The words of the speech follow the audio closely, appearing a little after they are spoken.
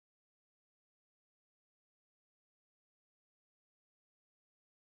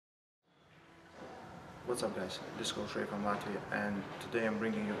What's up guys, this is Coach Ray from Latvia, and today I'm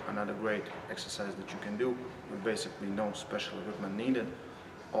bringing you another great exercise that you can do with basically no special equipment needed.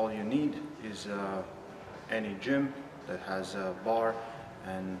 All you need is any gym that has a bar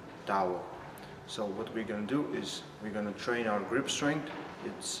and towel. So what we're going to do is we're going to train our grip strength.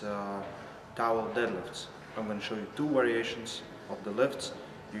 It's towel deadlifts. I'm going to show you two variations of the lifts.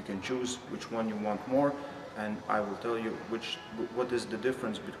 You can choose which one you want more, and I will tell you what is the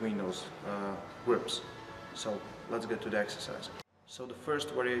difference between those grips. So let's get to the exercise. So the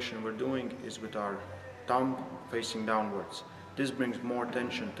first variation we're doing is with our thumb facing downwards. This brings more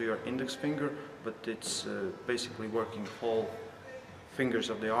tension to your index finger, but it's basically working whole fingers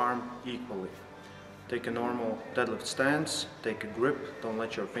of the arm equally. Take a normal deadlift stance, take a grip, don't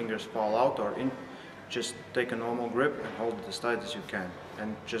let your fingers fall out or in. Just take a normal grip and hold it as tight as you can,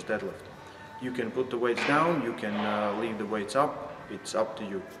 and just deadlift. You can put the weights down, you can leave the weights up, it's up to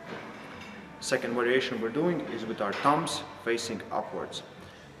you. Second variation we're doing is with our thumbs facing upwards.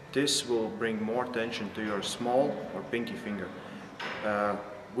 This will bring more tension to your small or pinky finger.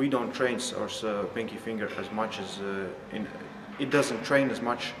 We don't train our pinky finger as much as it doesn't train as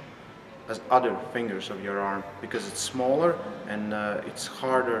much as other fingers of your arm because it's smaller and it's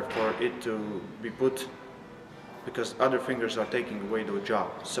harder for it to be put because other fingers are taking away the job.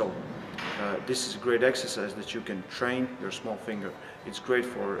 So this is a great exercise that you can train your small finger. It's great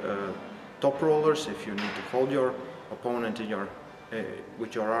for top rollers if you need to hold your opponent in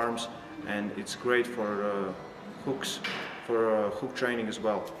with your arms, and it's great for hooks, for hook training as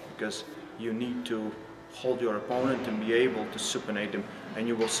well, because you need to hold your opponent and be able to supinate him, and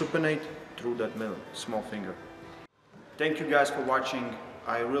you will supinate through that small finger. Thank you guys for watching.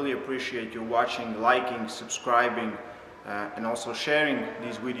 I really appreciate you watching, liking, subscribing, and also sharing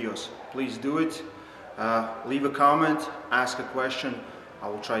these videos. Please do it. Leave a comment, ask a question. I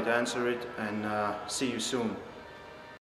will try to answer it, and see you soon.